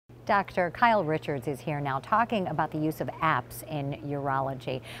Dr. Kyle Richards is here now talking about the use of apps in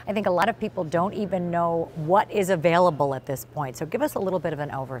urology. I think a lot of people don't even know what is available at this point, so give us a little bit of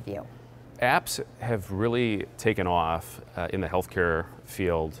an overview. Apps have really taken off in the healthcare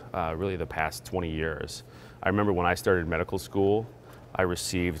field really the past 20 years. I remember when I started medical school, I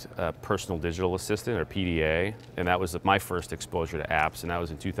received a personal digital assistant, or PDA, and that was my first exposure to apps, and that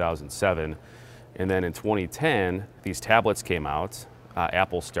was in 2007. And then in 2010, these tablets came out,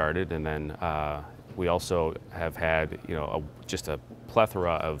 Apple started, and then we also have had just a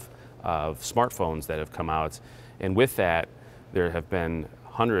plethora of smartphones that have come out. And with that, there have been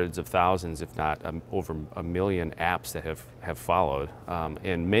hundreds of thousands, if not over a million apps that have followed,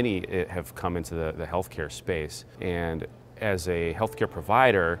 and many have come into the healthcare space. And as a healthcare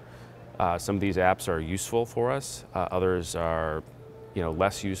provider, some of these apps are useful for us, others are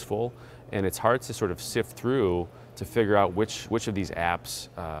less useful, and it's hard to sort of sift through to figure out which of these apps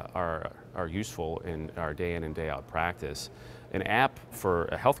are useful in our day in and day out practice. An app for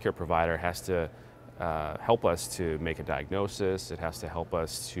a healthcare provider has to help us to make a diagnosis, it has to help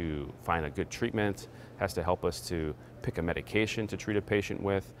us to find a good treatment, has to help us to pick a medication to treat a patient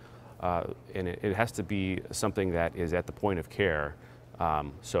with, and it has to be something that is at the point of care,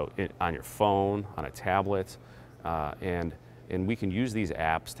 on your phone, on a tablet, and we can use these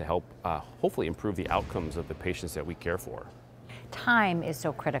apps to help hopefully improve the outcomes of the patients that we care for. Time is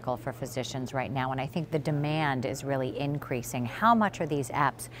so critical for physicians right now, and I think the demand is really increasing. How much are these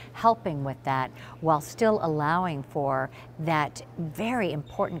apps helping with that while still allowing for that very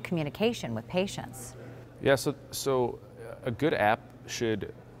important communication with patients? Yeah, so a good app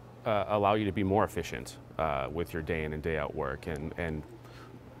should allow you to be more efficient with your day in and day out work, and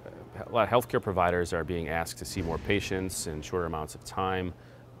a lot of healthcare providers are being asked to see more patients in shorter amounts of time.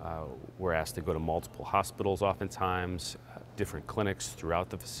 We're asked to go to multiple hospitals oftentimes, different clinics throughout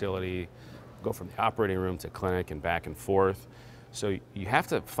the facility, go from the operating room to clinic and back and forth. So you have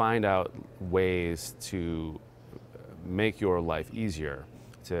to find out ways to make your life easier,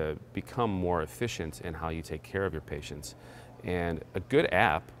 to become more efficient in how you take care of your patients. And a good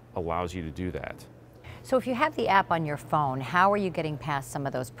app allows you to do that. So if you have the app on your phone, how are you getting past some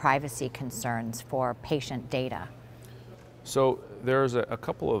of those privacy concerns for patient data? So there's a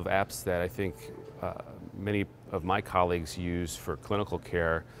couple of apps that I think many of my colleagues use for clinical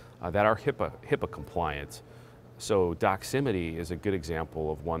care that are HIPAA compliant. So Doximity is a good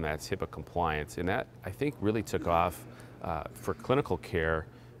example of one that's HIPAA compliant, and that I think really took off for clinical care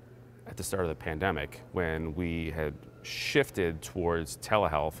at the start of the pandemic, when we had shifted towards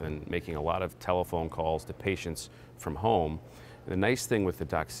telehealth and making a lot of telephone calls to patients from home. And the nice thing with the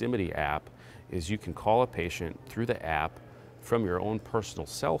Doximity app is you can call a patient through the app from your own personal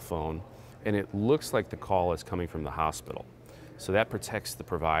cell phone, and it looks like the call is coming from the hospital. So that protects the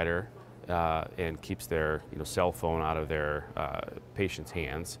provider and keeps their cell phone out of their patient's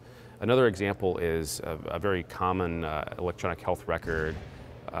hands. Another example is a very common electronic health record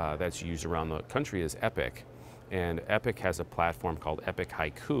that's used around the country is Epic. And Epic has a platform called Epic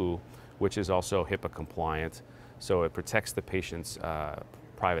Haiku, which is also HIPAA compliant. So it protects the patient's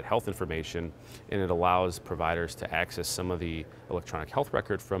private health information, and it allows providers to access some of the electronic health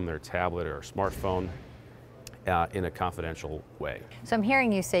record from their tablet or smartphone in a confidential way. So I'm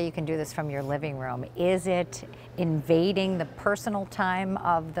hearing you say you can do this from your living room. Is it invading the personal time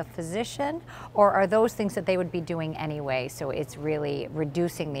of the physician, or are those things that they would be doing anyway, so it's really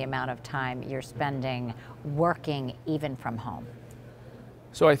reducing the amount of time you're spending working even from home?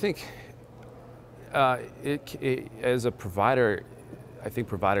 So I think as a provider, I think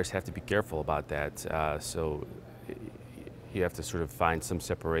providers have to be careful about that. So you have to sort of find some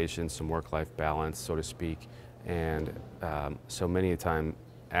separation, some work-life balance, so to speak. And so many a time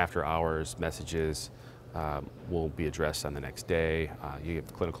after hours messages will be addressed on the next day. You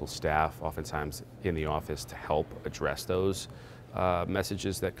have clinical staff oftentimes in the office to help address those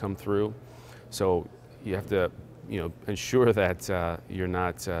messages that come through. So you have to ensure that you're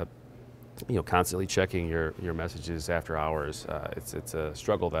not constantly checking your messages after hours. It's a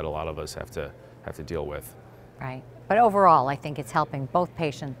struggle that a lot of us have to deal with. Right. But overall, I think it's helping both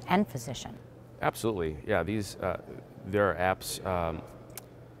patient and physician. Absolutely. Yeah. There are apps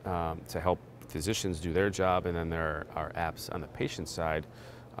to help physicians do their job, and then there are apps on the patient side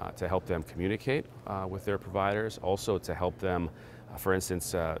to help them communicate with their providers. Also to help them, for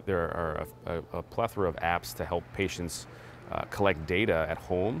instance, there are a plethora of apps to help patients collect data at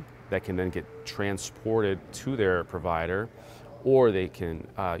home that can then get transported to their provider, or they can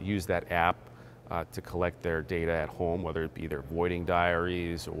use that app to collect their data at home, whether it be their voiding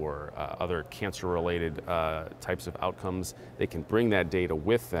diaries or other cancer-related types of outcomes. They can bring that data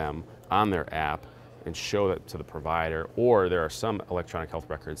with them on their app and show that to the provider, or there are some electronic health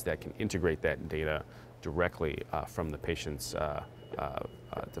records that can integrate that data directly from the patient's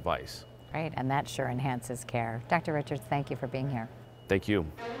device. Right, and that sure enhances care. Dr. Richards, thank you for being here. Thank you.